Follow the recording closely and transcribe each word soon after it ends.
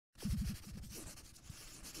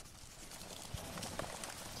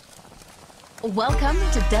Welcome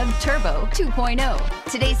to Dub Turbo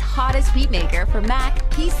 2.0, today's hottest beatmaker for Mac,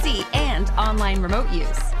 PC, and online remote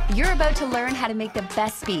use. You're about to learn how to make the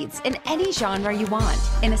best beats in any genre you want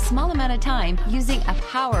in a small amount of time using a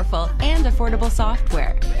powerful and affordable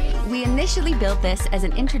software. We initially built this as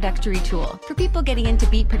an introductory tool for people getting into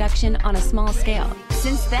beat production on a small scale.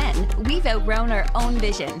 Since then, we've outgrown our own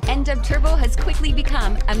vision, and Dub Turbo has quickly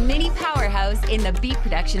become a mini powerhouse in the beat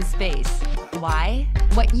production space. Why?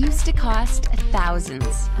 What used to cost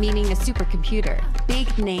thousands, meaning a supercomputer,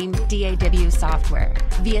 big name DAW software,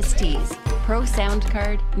 VSTs, Pro Sound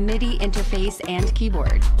Card, MIDI interface and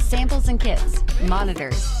keyboard, samples and kits,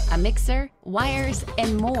 monitors, a mixer, wires,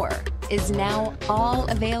 and more is now all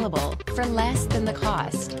available for less than the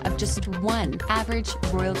cost of just one average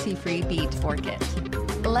royalty-free beat or kit.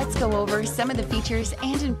 Let's go over some of the features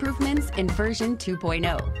and improvements in version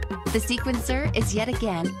 2.0. The sequencer is yet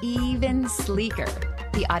again even sleeker.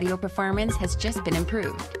 The audio performance has just been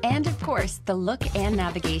improved. And of course, the look and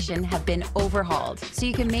navigation have been overhauled, so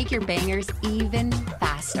you can make your bangers even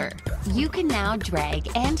faster. You can now drag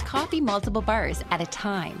and copy multiple bars at a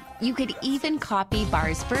time. You could even copy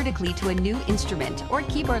bars vertically to a new instrument or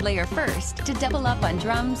keyboard layer first to double up on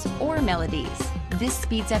drums or melodies. This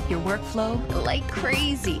speeds up your workflow like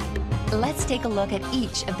crazy. Let's take a look at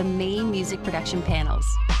each of the main music production panels.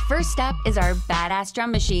 First up is our badass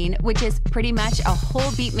drum machine, which is pretty much a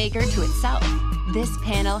whole beat maker to itself. This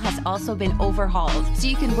panel has also been overhauled, so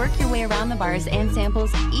you can work your way around the bars and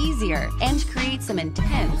samples easier and create some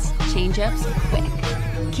intense change-ups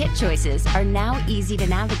quick. Kit choices are now easy to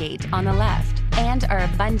navigate on the left and are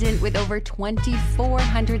abundant with over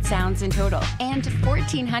 2,400 sounds in total, and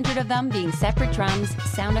 1,400 of them being separate drums,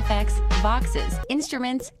 sound effects, boxes,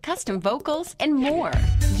 instruments, custom vocals, and more.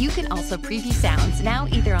 You can also preview sounds now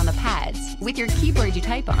either on the pads, with your keyboard you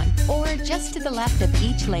type on, or just to the left of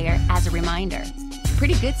each layer as a reminder.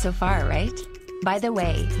 Pretty good so far, right? By the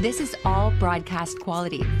way, this is all broadcast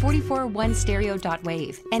quality, 44.1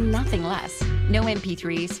 stereo.wave, and nothing less. No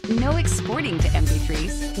MP3s, no exporting to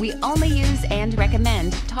MP3s. We only use and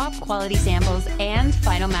recommend top quality samples and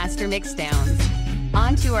final master mix downs.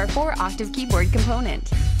 On to our 4-octave keyboard component.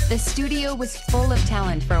 The studio was full of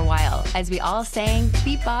talent for a while, as we all sang,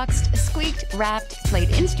 beatboxed, squeaked, rapped, played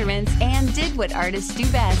instruments, and did what artists do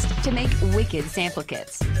best to make wicked sample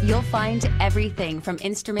kits. You'll find everything from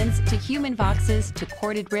instruments to human voxes to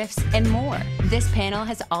chorded riffs and more. This panel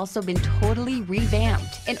has also been totally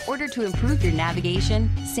revamped in order to improve your navigation,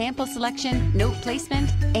 sample selection, note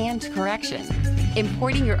placement, and correction.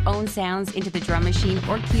 Importing your own sounds into the drum machine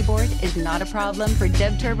or keyboard is not a problem for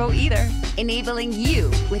Dub Turbo either, enabling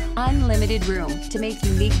you with unlimited room to make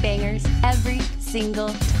unique bangers every single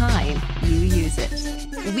time you use it.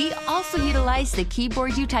 We also utilize the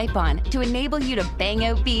keyboard you type on to enable you to bang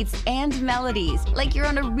out beats and melodies like you're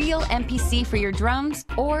on a real MPC for your drums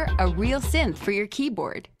or a real synth for your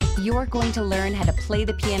keyboard. You're going to learn how to play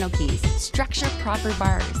the piano keys, structure proper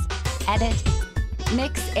bars, edit,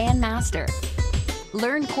 mix, and master.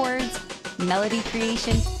 Learn chords, melody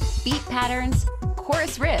creation, beat patterns,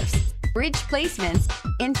 chorus riffs, bridge placements,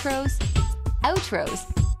 intros, outros,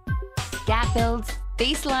 gap builds,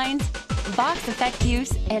 bass lines, box effect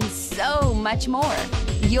use, and so much more.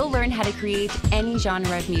 You'll learn how to create any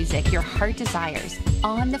genre of music your heart desires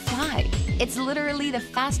on the fly. It's literally the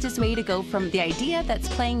fastest way to go from the idea that's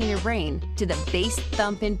playing in your brain to the bass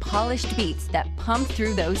thumping polished beats that pump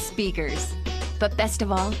through those speakers. But best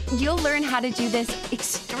of all, you'll learn how to do this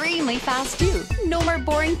extremely fast too. No more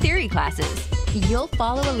boring theory classes. You'll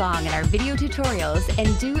follow along in our video tutorials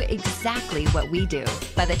and do exactly what we do.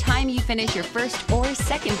 By the time you finish your first or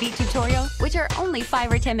second beat tutorial, which are only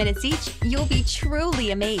 5 or 10 minutes each, you'll be truly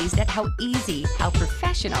amazed at how easy, how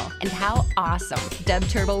professional, and how awesome Dub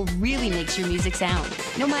Turbo really makes your music sound,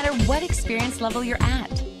 no matter what experience level you're at.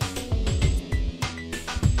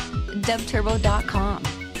 DubTurbo.com.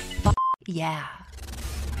 Yeah.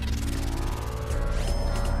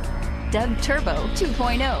 Dub Turbo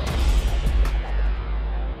 2.0.